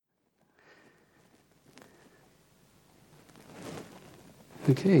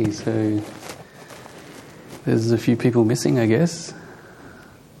Okay, so there's a few people missing, I guess,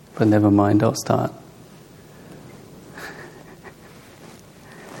 but never mind, I'll start.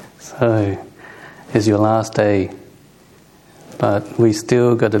 So, it's your last day, but we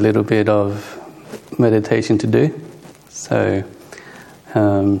still got a little bit of meditation to do. So,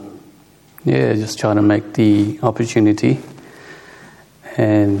 just try to make the opportunity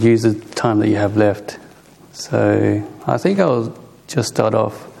and use the time that you have left. So, I think I'll just start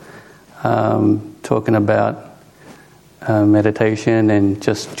off talking about meditation and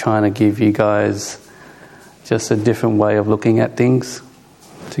just trying to give you guys just a different way of looking at things,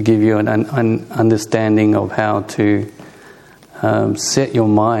 to give you an understanding of how to set your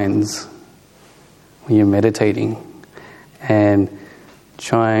minds when you're meditating, and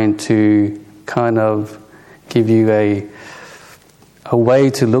trying to kind of give you a way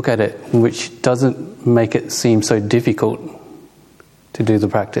to look at it which doesn't make it seem so difficult to do the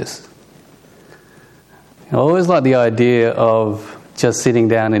practice. I always like the idea of just sitting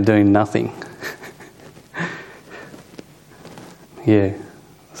down and doing nothing. Yeah.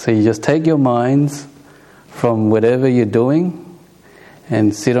 So you just take your minds from whatever you're doing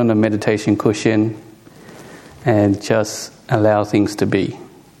and sit on a meditation cushion and just allow things to be.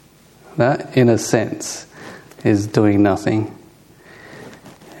 That, in a sense, is doing nothing.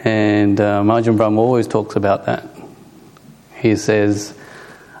 And Ajahn Brahm always talks about that. He says,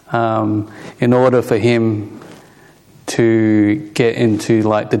 in order for him to get into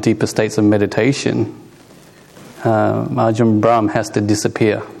like the deeper states of meditation, Ajahn Brahm has to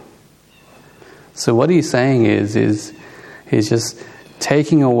disappear. So what he's saying is he's just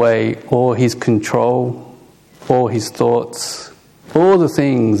taking away all his control, all his thoughts, all the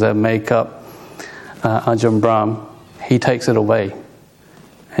things that make up Ajahn Brahm. He takes it away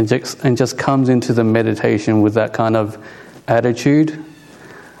and just comes into the meditation with that kind of attitude,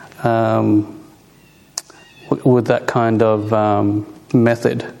 with that kind of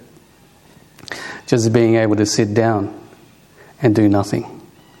method, just being able to sit down and do nothing.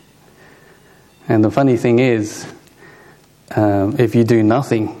 And the funny thing is, if you do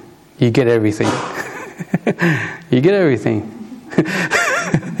nothing, you get everything. You get everything.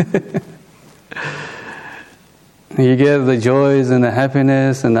 You get the joys and the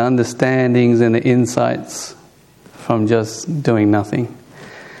happiness and the understandings and the insights from just doing nothing.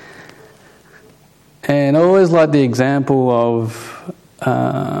 And I always like the example of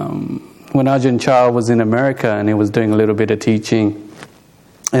when Ajahn Chah was in America and he was doing a little bit of teaching,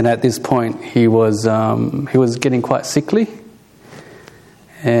 and at this point he was getting quite sickly,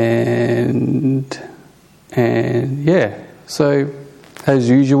 and so as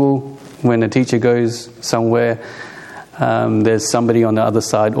usual, when a teacher goes somewhere, there's somebody on the other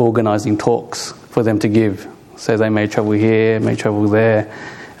side organising talks for them to give. So they may travel here, may travel there,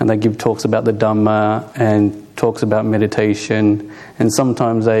 and they give talks about the Dhamma and talks about meditation, and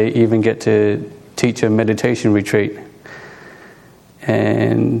sometimes they even get to teach a meditation retreat.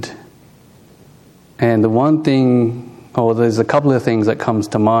 And the one thing, or there's a couple of things that comes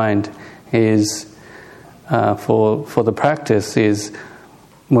to mind, is for the practice is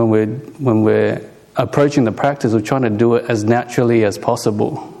when we're approaching the practice, we're trying to do it as naturally as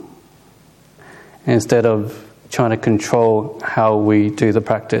possible, instead of trying to control how we do the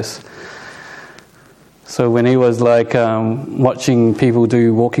practice. So when he was like watching people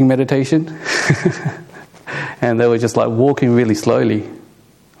do walking meditation, and they were just like walking really slowly,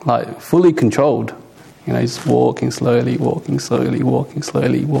 like fully controlled, just walking slowly, walking slowly, walking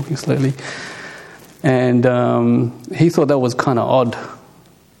slowly, walking slowly. And he thought that was kind of odd.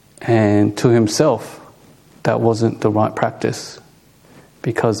 And to himself, that wasn't the right practice,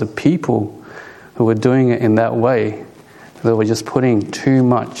 because the people who were doing it in that way, they were just putting too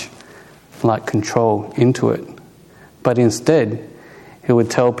much like control into it. But instead, he would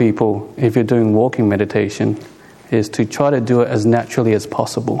tell people, if you're doing walking meditation, is to try to do it as naturally as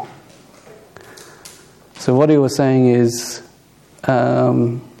possible. So what he was saying is,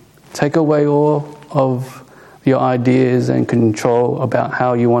 take away all of your ideas and control about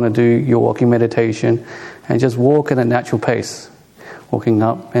how you want to do your walking meditation, and just walk at a natural pace, walking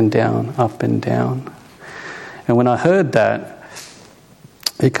up and down, up and down. And when I heard that,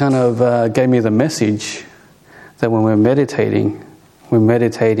 it kind of gave me the message that when we're meditating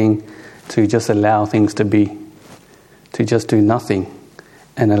to just allow things to be, to just do nothing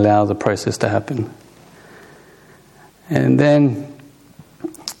and allow the process to happen. And then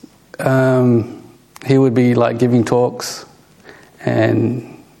he would be like giving talks,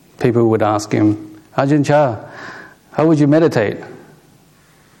 and people would ask him, Ajahn Chah, how would you meditate?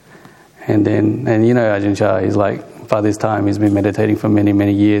 And Ajahn Chah is like by this time he's been meditating for many,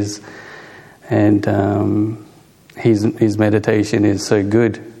 many years, and his meditation is so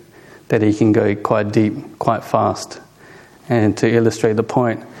good that he can go quite deep, quite fast. And to illustrate the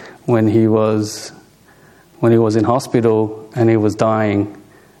point, when he was in hospital and he was dying,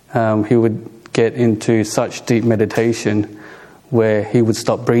 he would get into such deep meditation where he would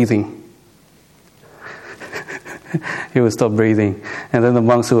stop breathing. He would stop breathing. And then the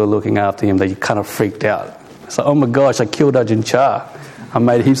monks who were looking after him, they kind of freaked out. It's like, oh my gosh, I killed Ajahn Chah. I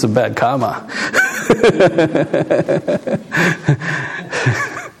made heaps of bad karma.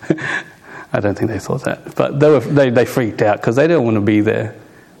 I don't think they thought that. But they freaked out because they didn't want to be there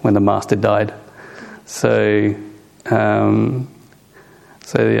when the master died. So I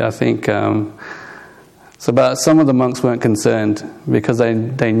think... but some of the monks weren't concerned because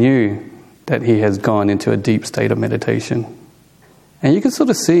they knew that he has gone into a deep state of meditation. And you can sort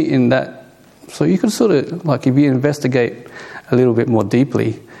of see in that, so you can sort of, like if you investigate a little bit more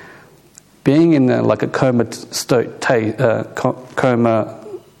deeply, being in like a coma-like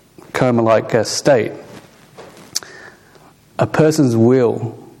state, a person's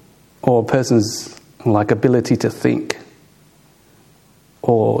will or a person's like ability to think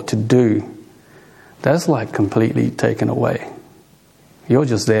or to do, that's like completely taken away. You're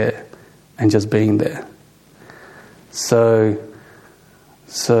just there and just being there. So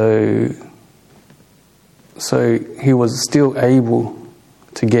he was still able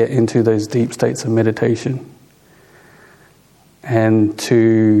to get into those deep states of meditation, and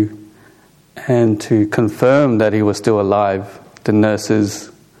to confirm that he was still alive. The nurses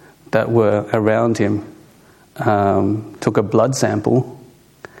that were around him took a blood sample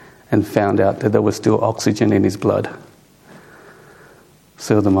and found out that there was still oxygen in his blood,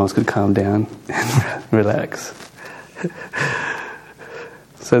 so the monks could calm down and relax.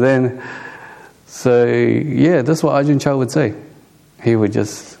 So that's what Ajahn Chah would say. He would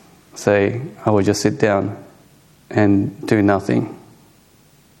just say, I would just sit down and do nothing.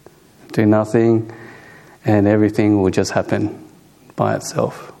 Do nothing, and everything will just happen by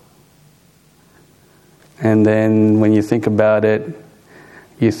itself. And then when you think about it,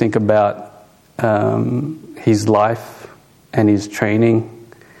 you think about his life and his training,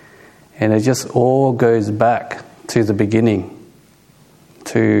 and it just all goes back to the beginning,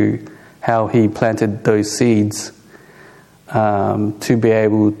 to how he planted those seeds to be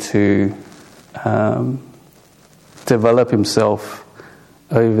able to develop himself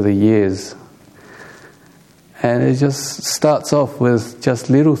over the years. And it just starts off with just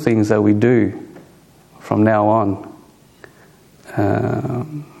little things that we do from now on.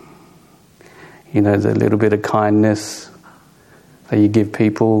 The little bit of kindness that you give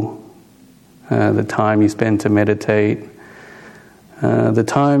people, the time you spend to meditate, the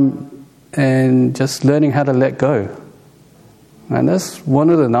time and just learning how to let go. And that's one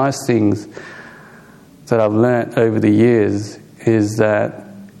of the nice things that I've learnt over the years, is that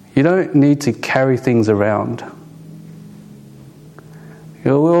you don't need to carry things around.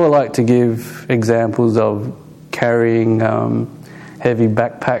 We all like to give examples of carrying heavy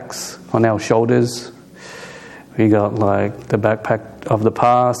backpacks on our shoulders. We got like the backpack of the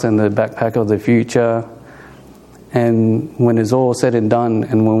past and the backpack of the future. And when it's all said and done,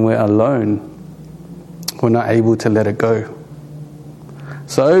 and when we're alone, we're not able to let it go.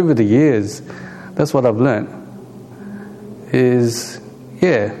 So over the years, that's what I've learnt. Is,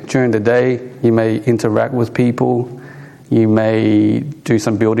 during the day, you may interact with people, you may do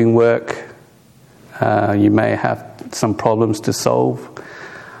some building work, you may have some problems to solve.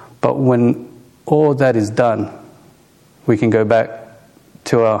 But when all that is done, we can go back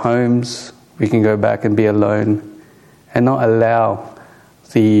to our homes, we can go back and be alone, and not allow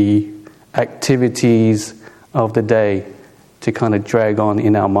the activities of the day to kind of drag on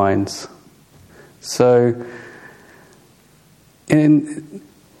in our minds. So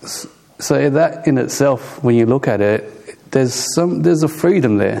that in itself, when you look at it, there's a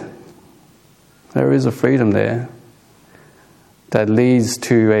freedom there. There is a freedom there that leads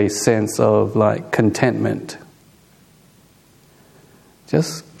to a sense of like contentment.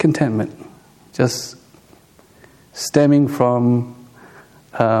 Just contentment. Just stemming from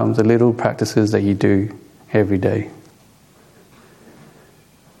the little practices that you do every day.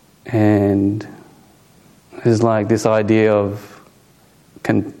 And there's like this idea of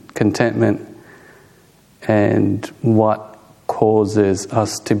contentment, and what causes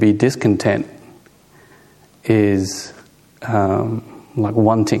us to be discontent is like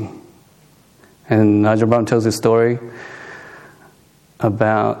wanting. And Ajahn Brahm tells this story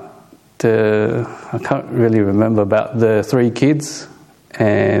about I can't really remember, about the 3 kids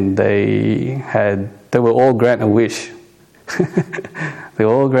and they were all granted a wish. They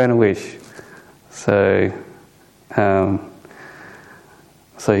were all granted a wish. So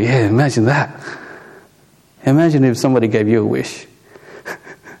yeah, imagine that. Imagine if somebody gave you a wish.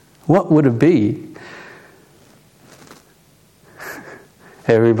 What would it be?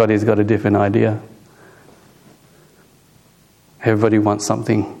 Everybody's got a different idea. Everybody wants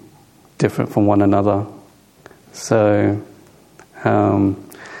something different from one another. So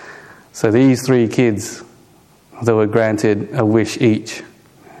these 3 kids, they were granted a wish each.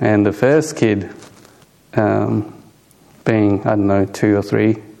 And the first kid, being, 2 or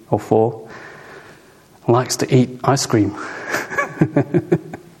 3 or 4, likes to eat ice cream.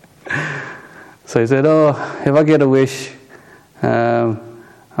 So he said, if I get a wish, I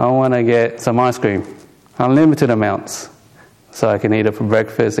want to get some ice cream, unlimited amounts, so I can eat it for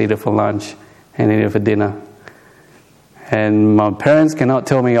breakfast, eat it for lunch, and eat it for dinner. And my parents cannot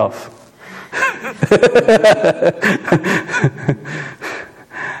tell me off.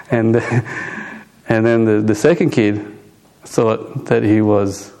 And then the second kid thought that he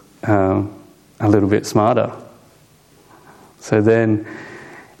was a little bit smarter. So then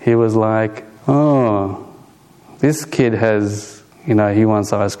he was like, this kid has, he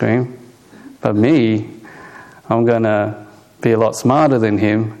wants ice cream. But me, I'm going to be a lot smarter than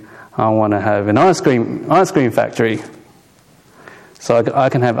him. I want to have an ice cream factory. So I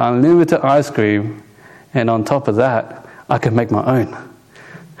can have unlimited ice cream, and on top of that, I can make my own.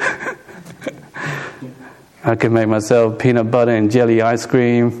 I can make myself peanut butter and jelly ice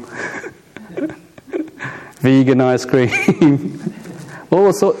cream, vegan ice cream,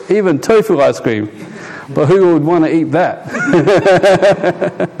 also even tofu ice cream. But who would want to eat that?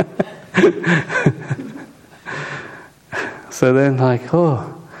 So then,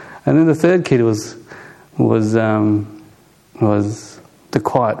 and then the third kid was the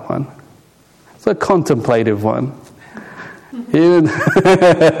quiet one. It's a contemplative one.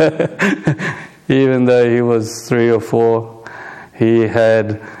 Even though he was 3 or 4, he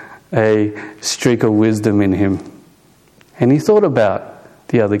had a streak of wisdom in him. And he thought about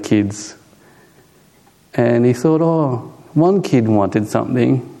the other kids. And he thought, one kid wanted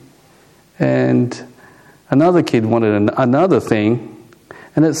something, and another kid wanted another thing,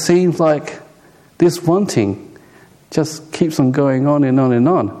 and it seems like this wanting just keeps on going on and on and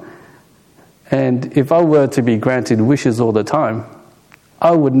on. And if I were to be granted wishes all the time,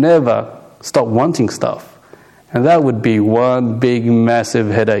 I would never stop wanting stuff. And that would be one big, massive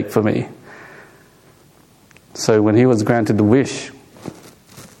headache for me. So when he was granted the wish,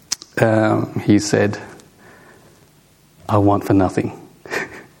 he said, I want for nothing.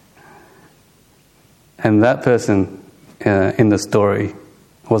 And that person in the story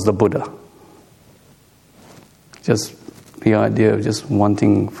was the Buddha. Just the idea of just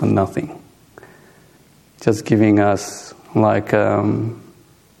wanting for nothing. Just giving us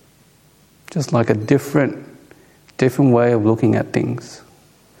just like a different way of looking at things.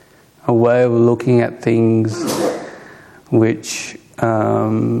 A way of looking at things which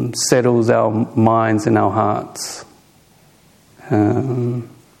settles our minds and our hearts.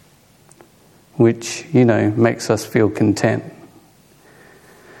 Which, makes us feel content.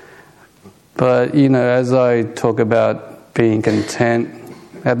 But, as I talk about being content,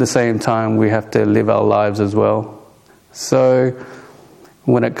 at the same time we have to live our lives as well. So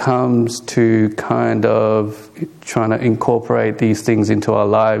when it comes to kind of trying to incorporate these things into our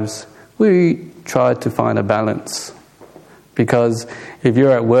lives, we try to find a balance. Because if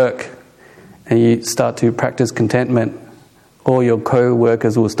you're at work and you start to practice contentment, all your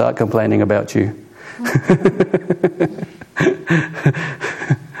co-workers will start complaining about you.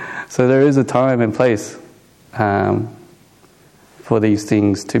 So there is a time and place for these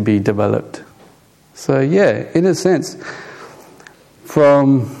things to be developed. So in a sense,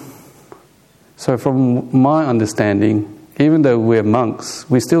 from my understanding, even though we're monks,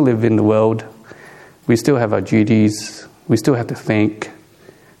 we still live in the world, we still have our duties, we still have to think,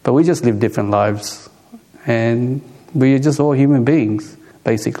 but we just live different lives, and we are just all human beings,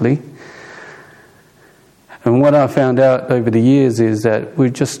 basically. And what I found out over the years is that we're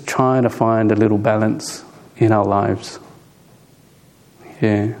just trying to find a little balance in our lives.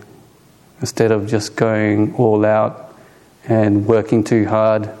 Instead of just going all out and working too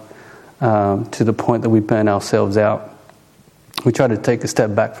hard to the point that we burn ourselves out. We try to take a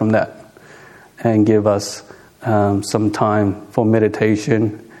step back from that and give us some time for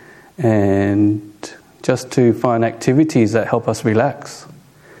meditation and just to find activities that help us relax.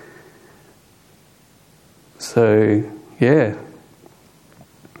 So, it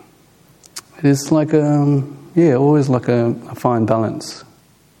is like always like a fine balance.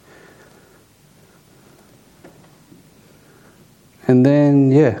 And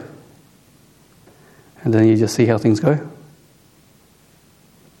then, and then you just see how things go.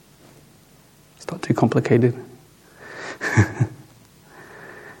 It's not too complicated.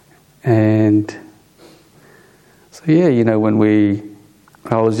 And so,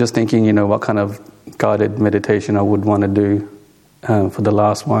 I was just thinking, what kind of guided meditation I would want to do for the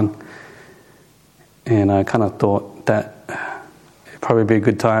last one. And I kind of thought that it'd probably be a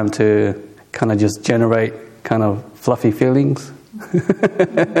good time to kind of just generate kind of fluffy feelings.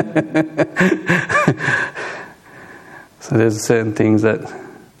 So there's certain things that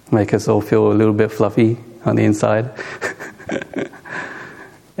make us all feel a little bit fluffy on the inside.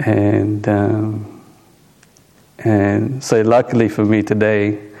 And so luckily for me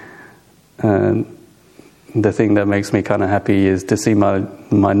today, the thing that makes me kind of happy is to see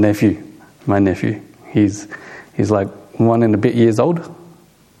my nephew. My nephew, he's like 1 and a bit years old,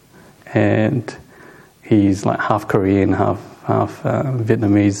 and he's like half Korean, half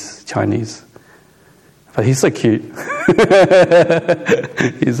Vietnamese, Chinese. But he's so cute.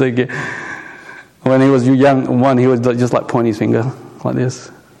 He's so cute. When he was young, he would just like point his finger like this.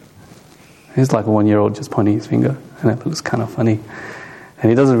 He's like a 1-year-old just pointing his finger, and it looks kind of funny. And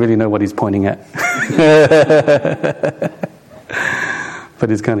he doesn't really know what he's pointing at.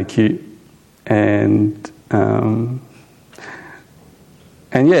 But it's kind of cute. And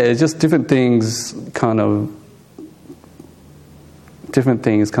it's just different things kind of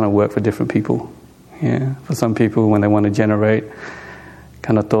work for different people. Yeah, for some people, when they want to generate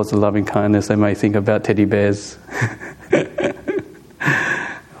kind of thoughts of loving kindness, they may think about teddy bears.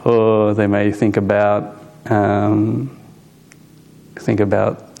 Or they may think about a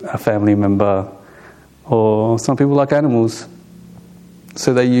family member, or some people like animals.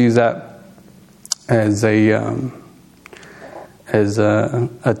 So they use that as a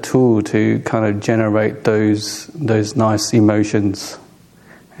tool to kind of generate those nice emotions.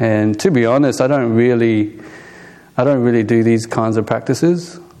 And to be honest, I don't really do these kinds of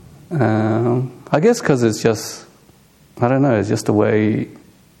practices. I guess because it's just, I don't know, it's just a way.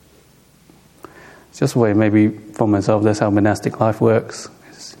 It's just a way, maybe for myself, that's how monastic life works.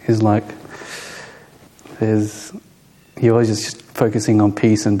 Is like you're always just focusing on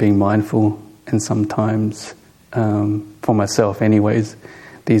peace and being mindful, and sometimes, for myself anyways,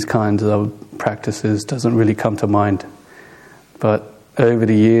 these kinds of practices doesn't really come to mind. But over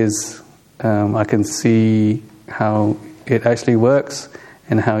the years, I can see how it actually works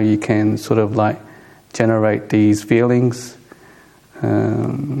and how you can sort of like generate these feelings,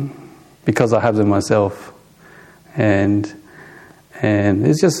 because I have them myself. And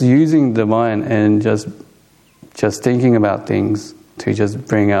it's just using the mind and just thinking about things to just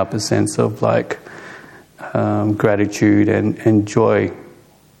bring up a sense of like gratitude and joy,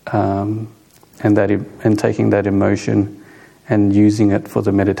 and taking that emotion and using it for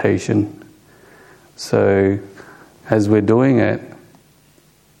the meditation. So as we're doing it,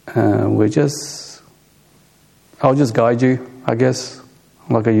 I'll just guide you, I guess,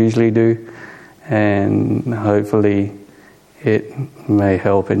 like I usually do, and hopefully it may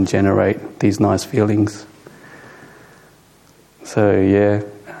help and generate these nice feelings. So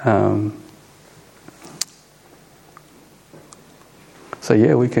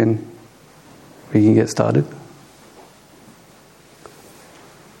we can get started.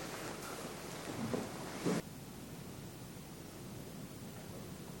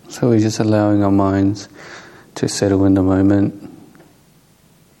 So we're just allowing our minds to settle in the moment.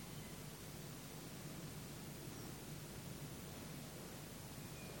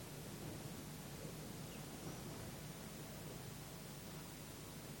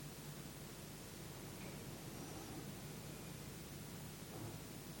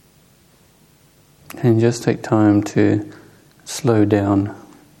 And just take time to slow down.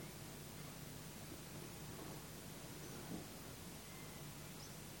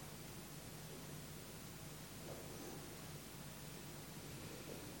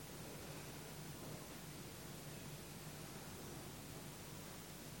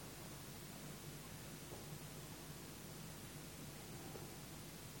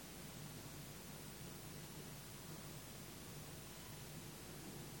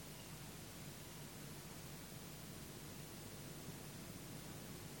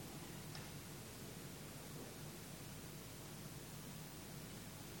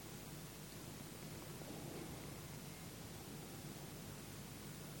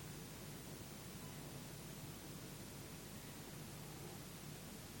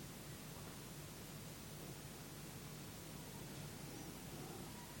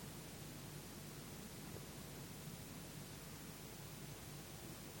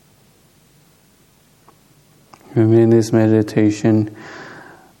 And in this meditation,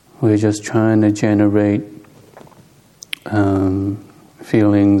 we're just trying to generate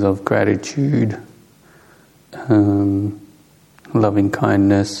feelings of gratitude, loving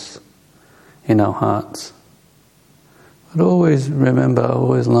kindness in our hearts. But always remember, I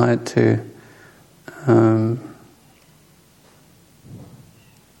always like to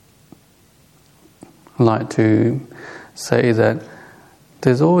say that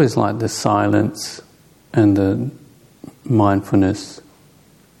there's always like the silence and the mindfulness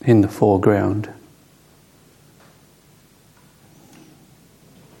in the foreground.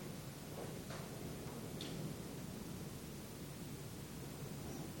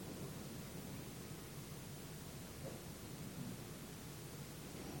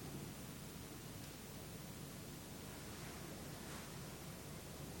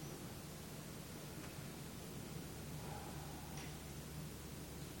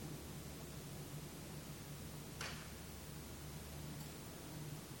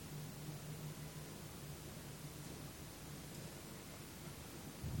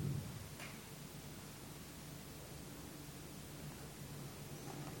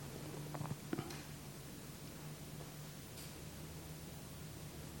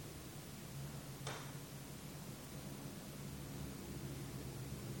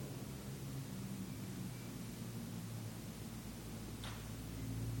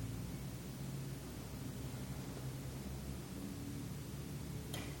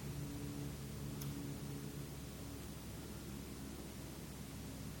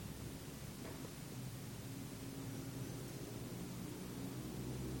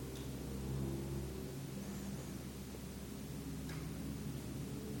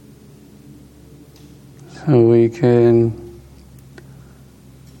 So we can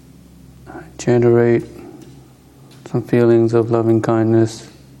generate some feelings of loving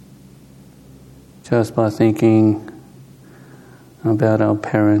kindness just by thinking about our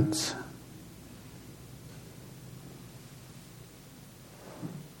parents.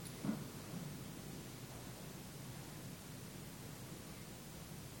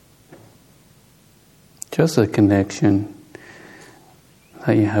 Just a connection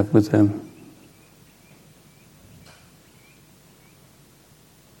that you have with them.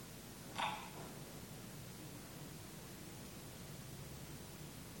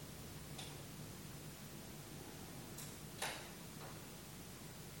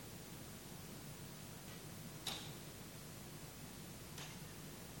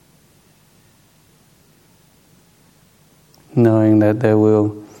 Knowing that they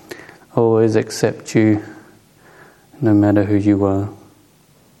will always accept you no matter who you are.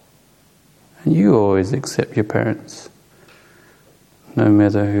 And you always accept your parents no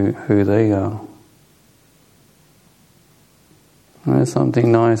matter who they are. And there's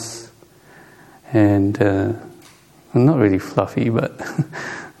something nice and not really fluffy, but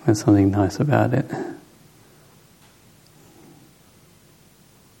there's something nice about it.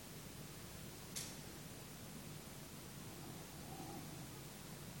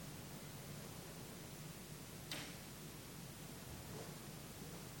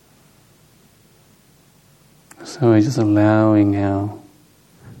 So we're just allowing our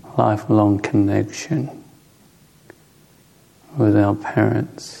lifelong connection with our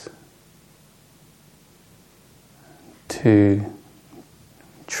parents to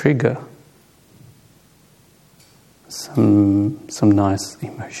trigger some nice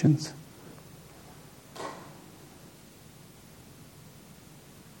emotions.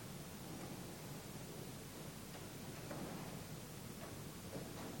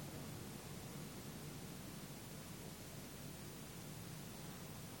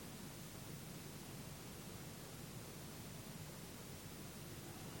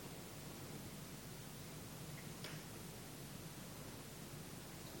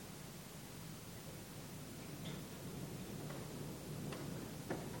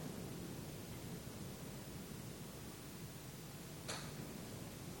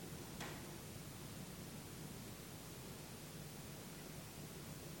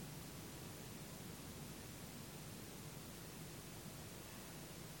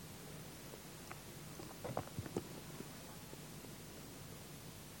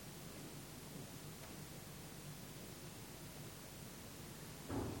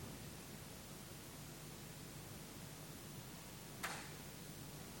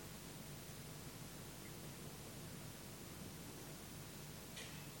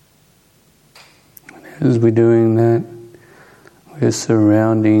 As we're doing that, we're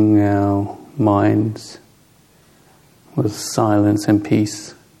surrounding our minds with silence and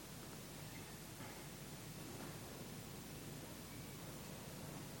peace.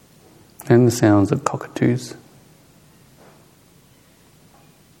 And the sounds of cockatoos.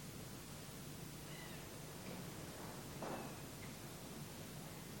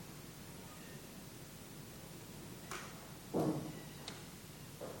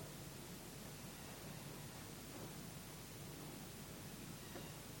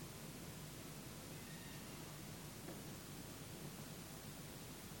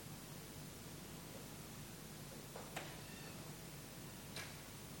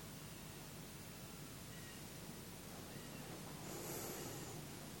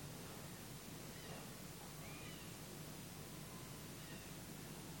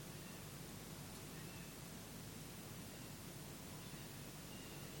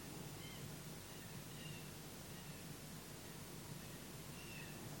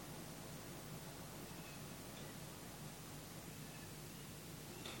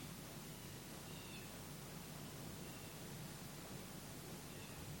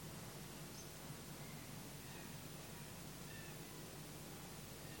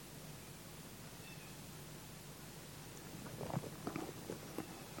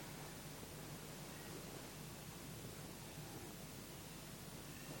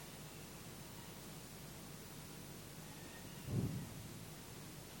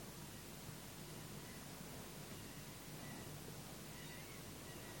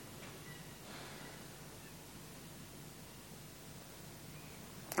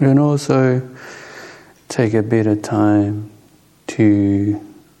 And also take a bit of time to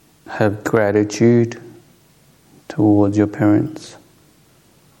have gratitude towards your parents.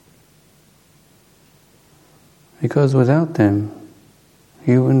 Because without them,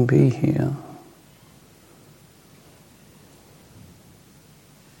 you wouldn't be here.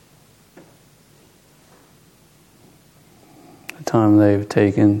 The time they've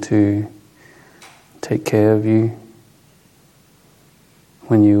taken to take care of you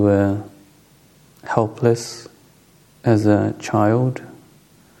when you were helpless as a child.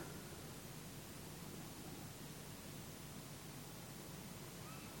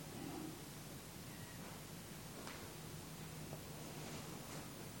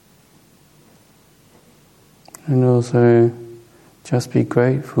 And also just be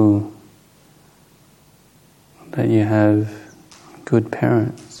grateful that you have good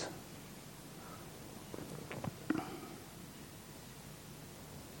parents.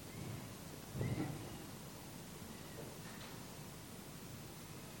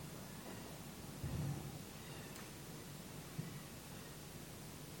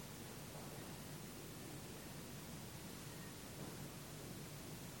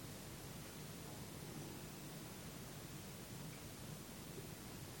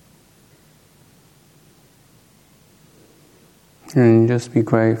 And just be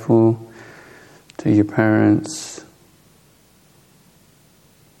grateful to your parents,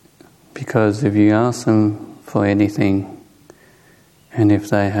 because if you ask them for anything and if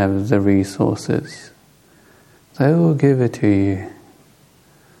they have the resources, they will give it to you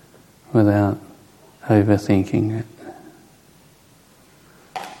without overthinking it.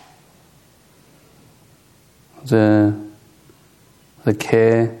 The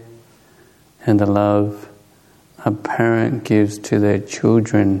care and the love a parent gives to their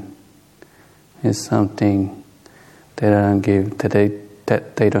children is something that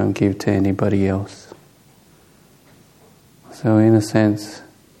they don't give to anybody else. So in a sense,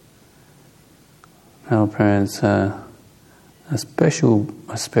 our parents are a special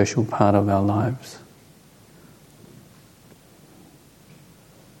part of our lives.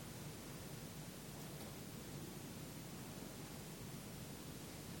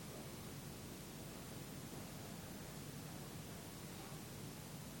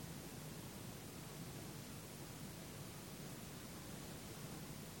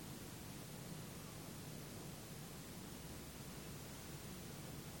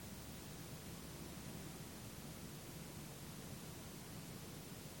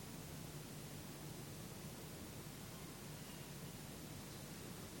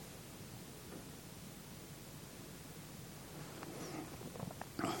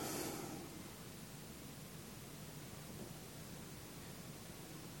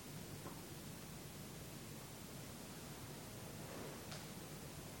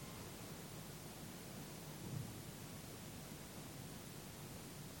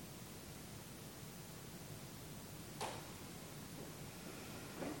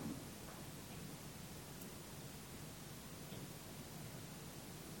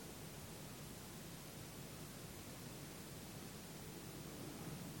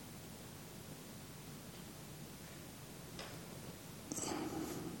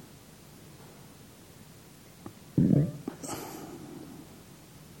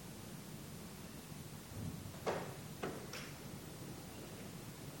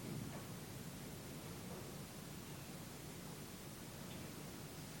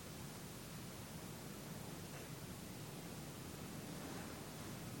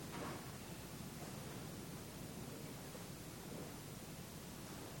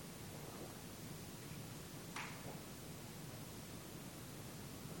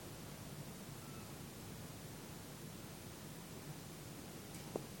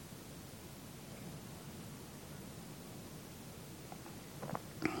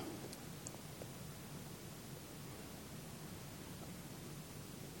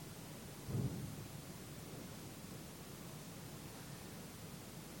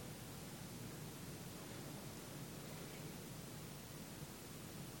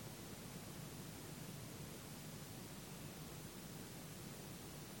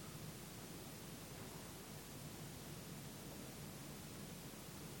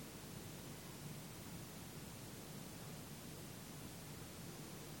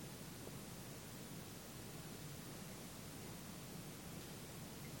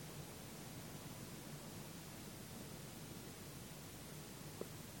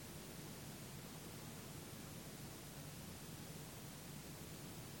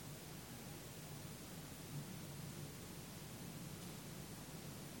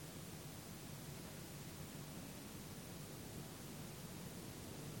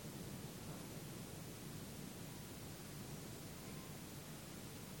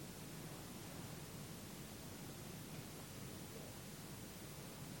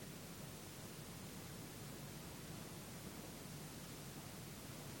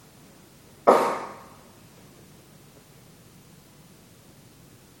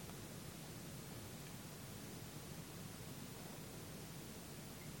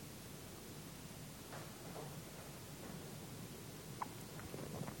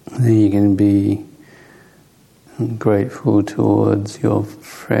 then you can be grateful towards your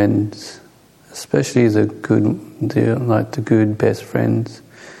friends, especially the good best friends.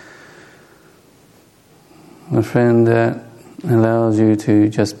 A friend that allows you to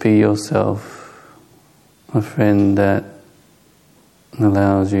just be yourself. A friend that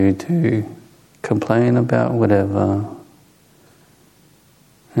allows you to complain about whatever.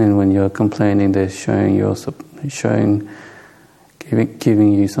 And when you're complaining, they're giving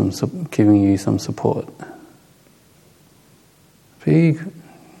you some support.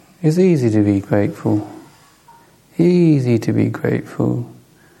 It's easy to be grateful. Easy to be grateful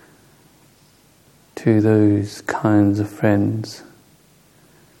to those kinds of friends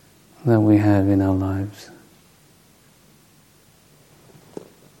that we have in our lives.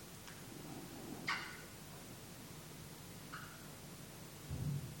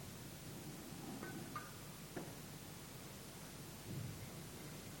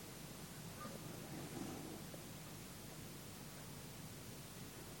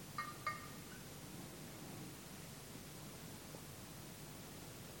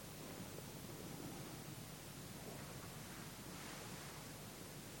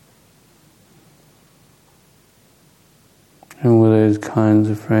 And with those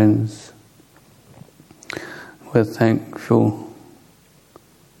kinds of friends, we're thankful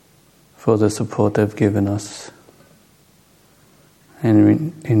for the support they've given us.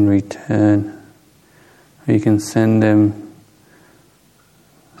 And in return, we can send them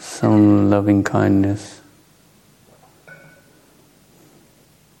some loving kindness.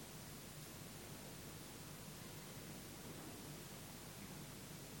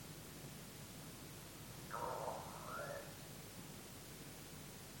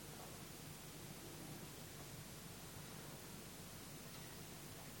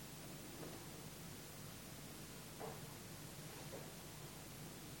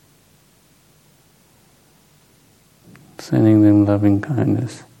 Sending them loving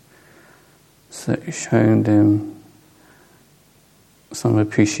kindness, showing them some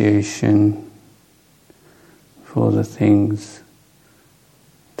appreciation for the things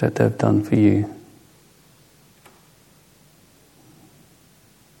that they've done for you.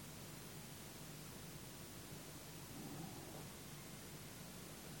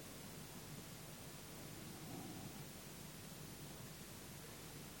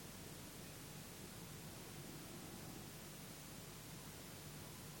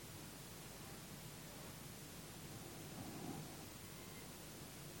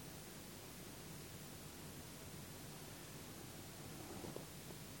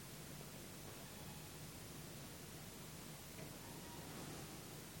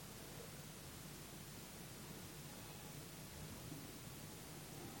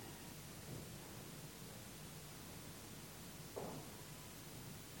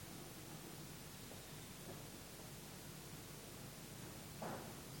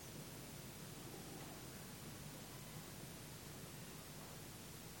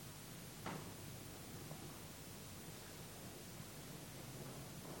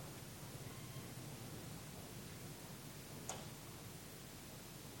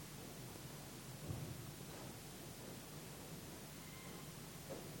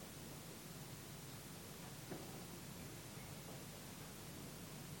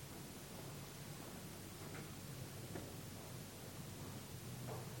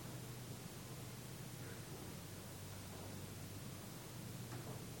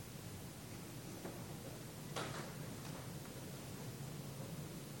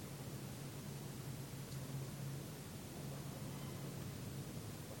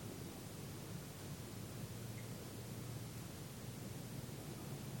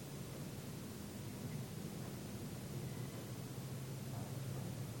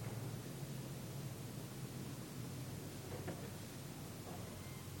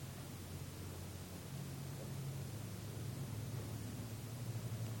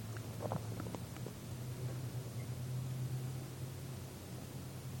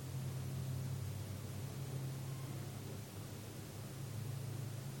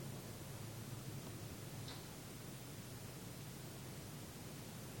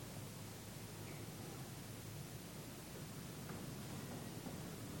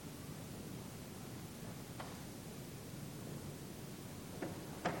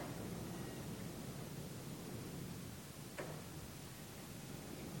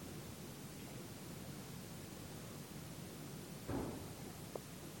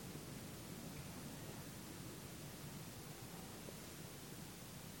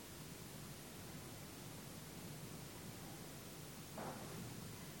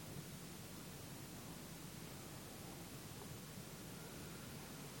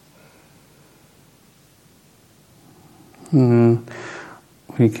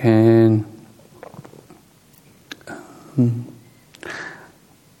 We can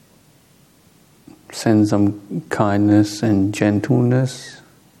send some kindness and gentleness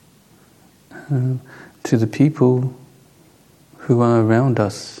to the people who are around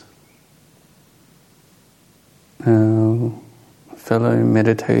us, fellow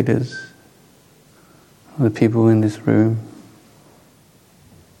meditators, the people in this room.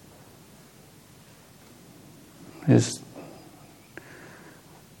 It's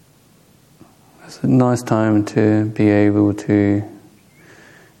a nice time to be able to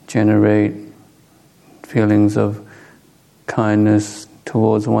generate feelings of kindness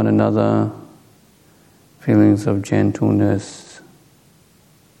towards one another, feelings of gentleness,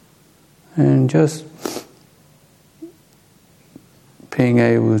 and just being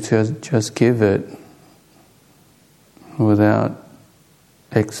able to just give it without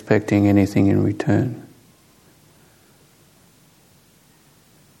expecting anything in return.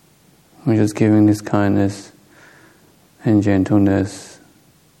 We're just giving this kindness and gentleness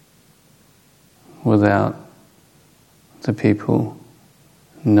without the people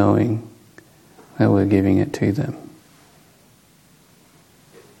knowing that we're giving it to them.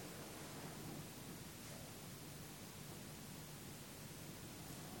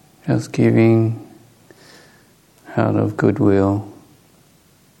 Just giving out of goodwill,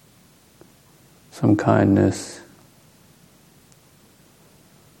 some kindness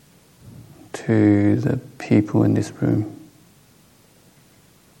to the people in this room.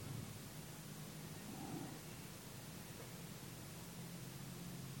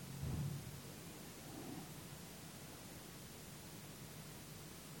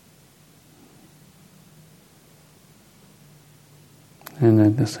 And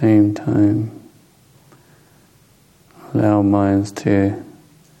at the same time, allow our minds to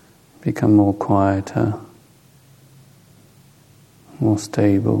become more quieter, more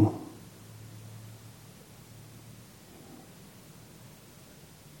stable.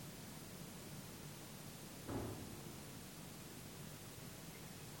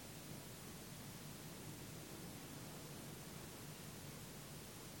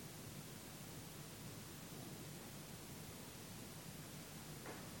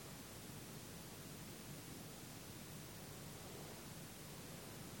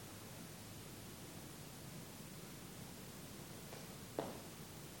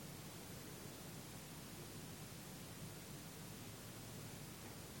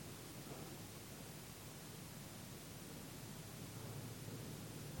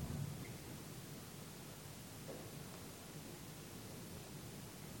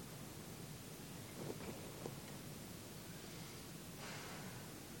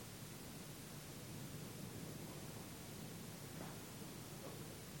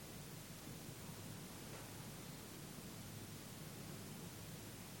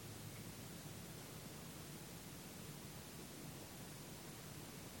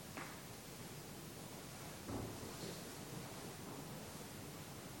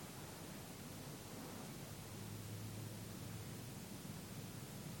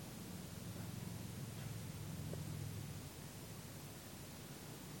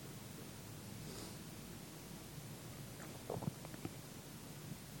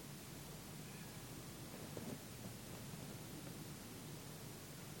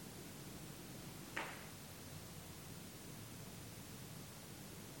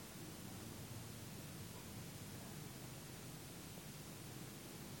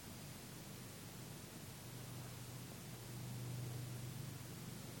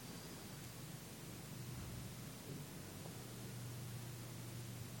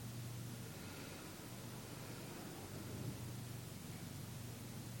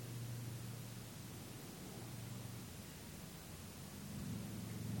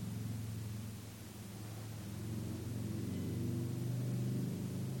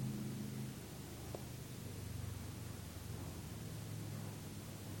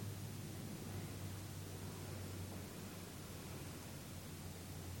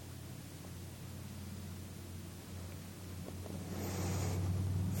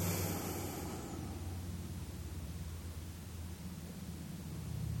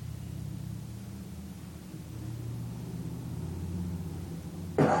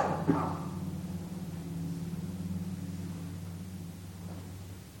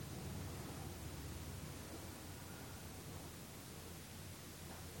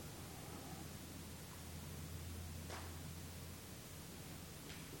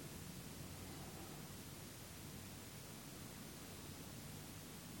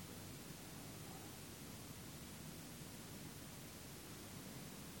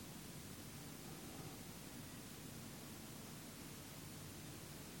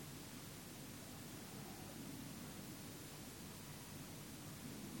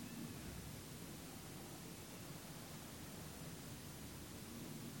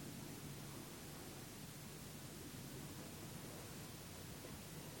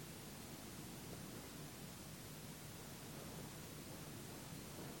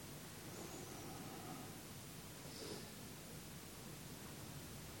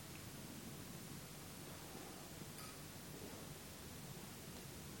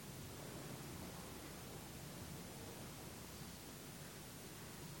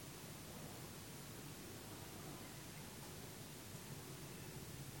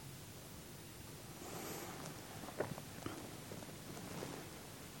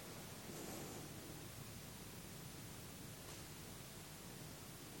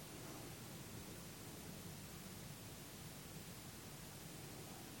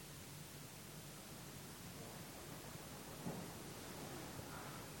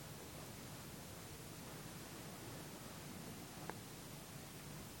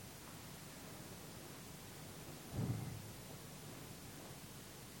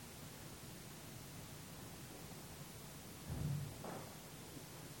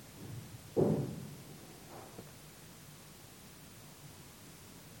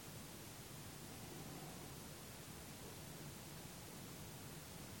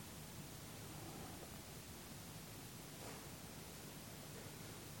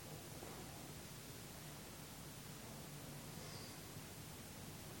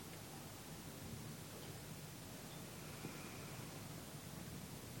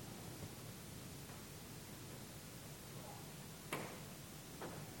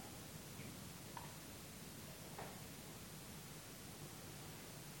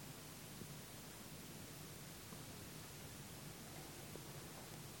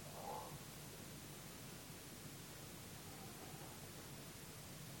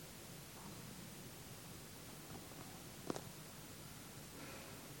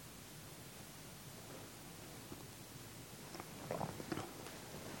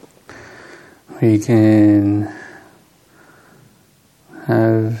 we can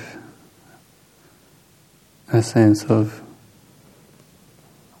have a sense of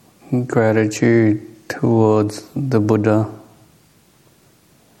gratitude towards the Buddha,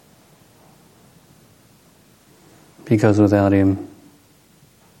 because without him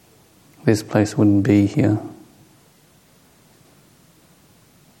this place wouldn't be here.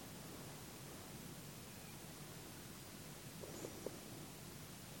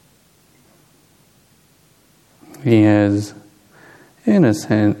 He has, in a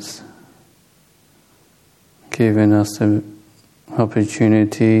sense, given us the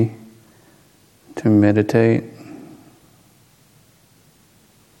opportunity to meditate,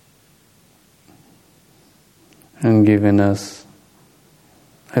 and given us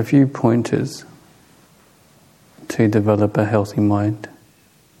a few pointers to develop a healthy mind.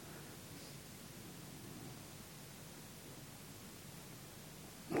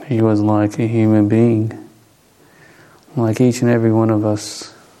 He was like a human being, like each and every one of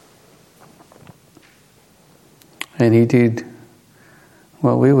us. And he did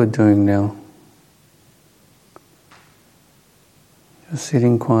what we were doing now. Just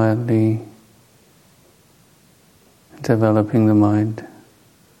sitting quietly, developing the mind.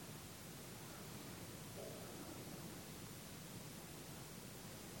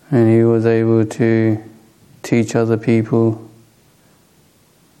 And he was able to teach other people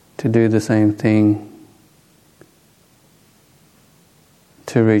to do the same thing,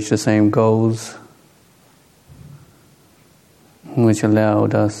 to reach the same goals, which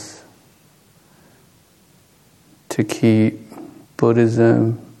allowed us to keep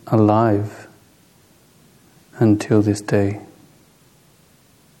Buddhism alive until this day.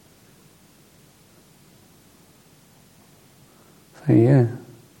 So yeah,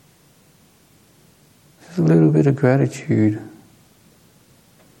 just a little bit of gratitude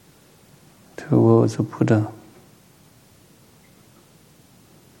towards the Buddha.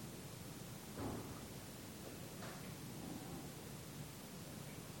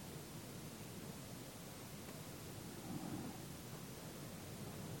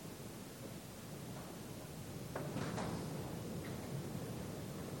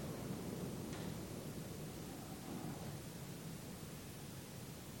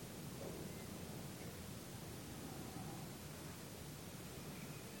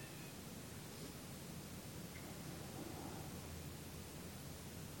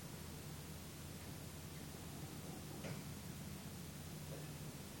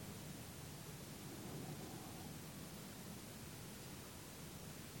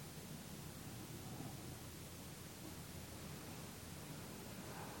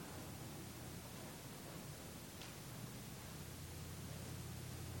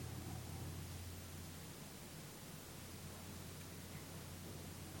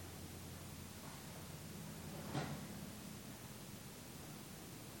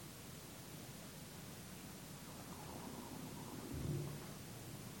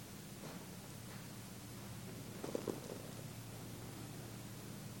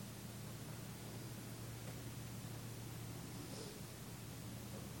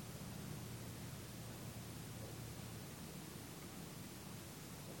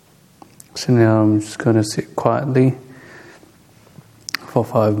 So now I'm just going to sit quietly for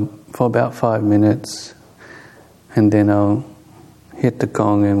about 5 minutes, and then I'll hit the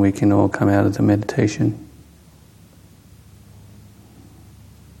gong and we can all come out of the meditation.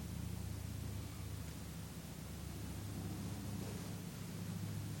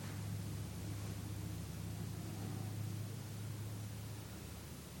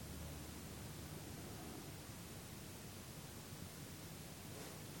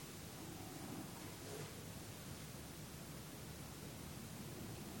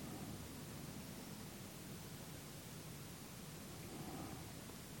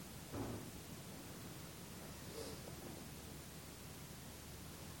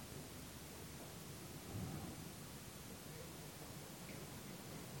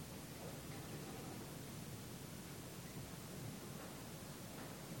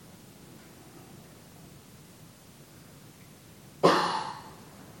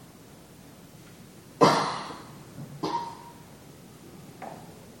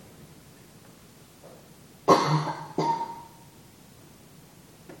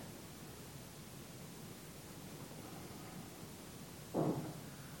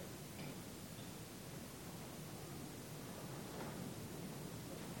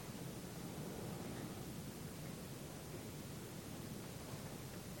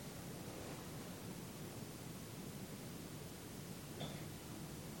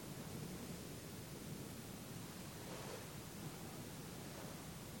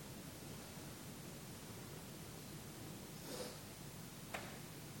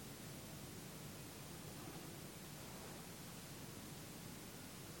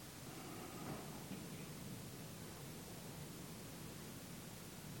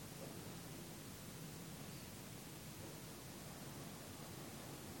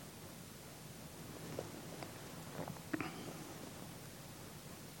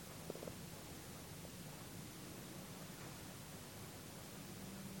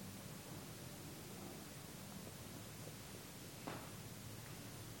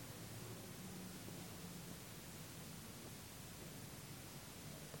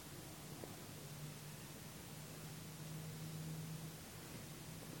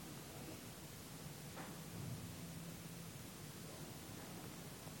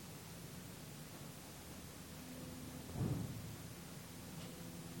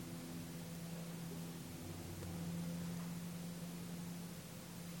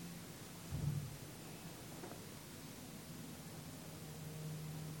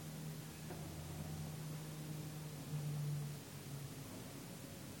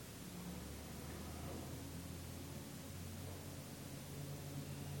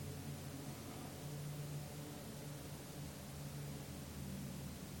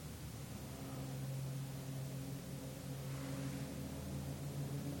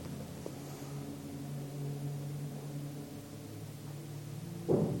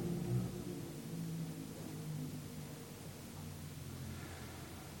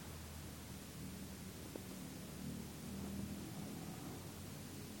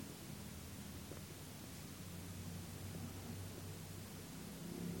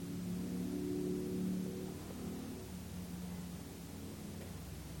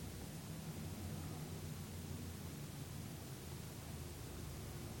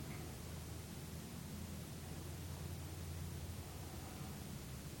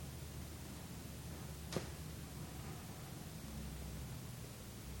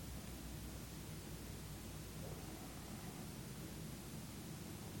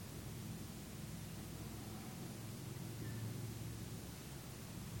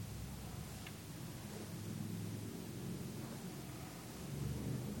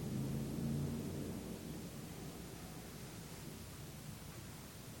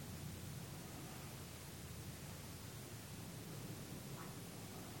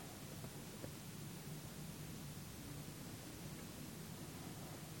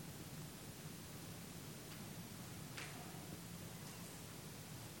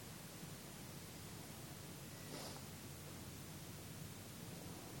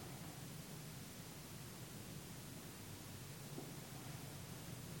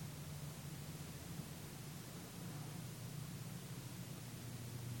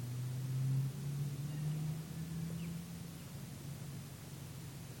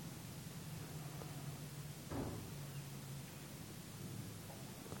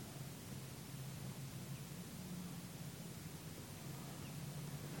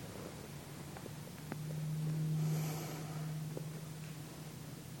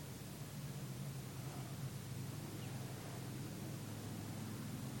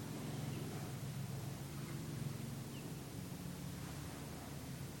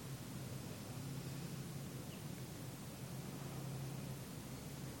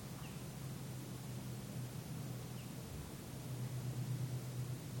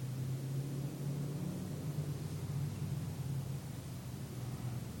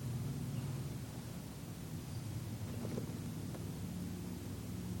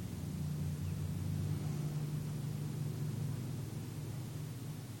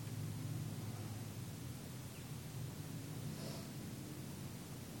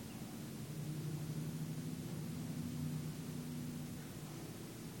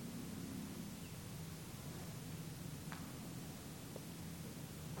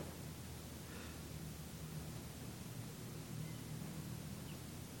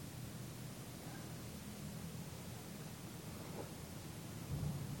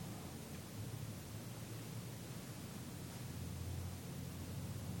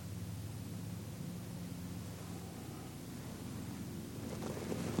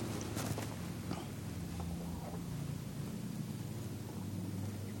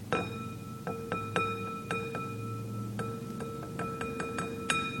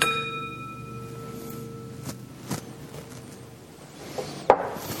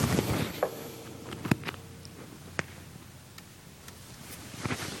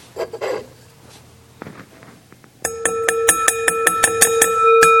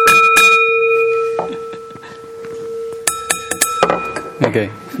 Okay.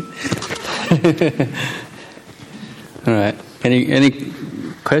 All right. Any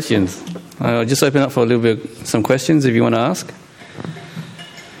questions? I'll just open up for a little bit, some questions if you want to ask.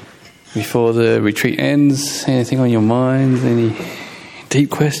 Before the retreat ends, anything on your mind? Any deep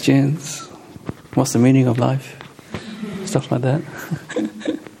questions? What's the meaning of life? Stuff like that.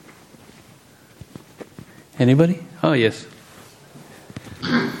 Anybody? Oh, yes.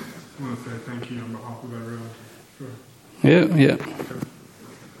 I want to say thank you on behalf of everyone. Yeah.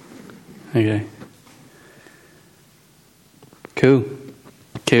 Okay. Cool.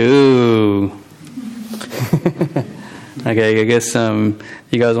 Okay, I guess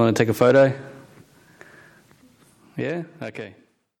you guys want to take a photo? Yeah? Okay.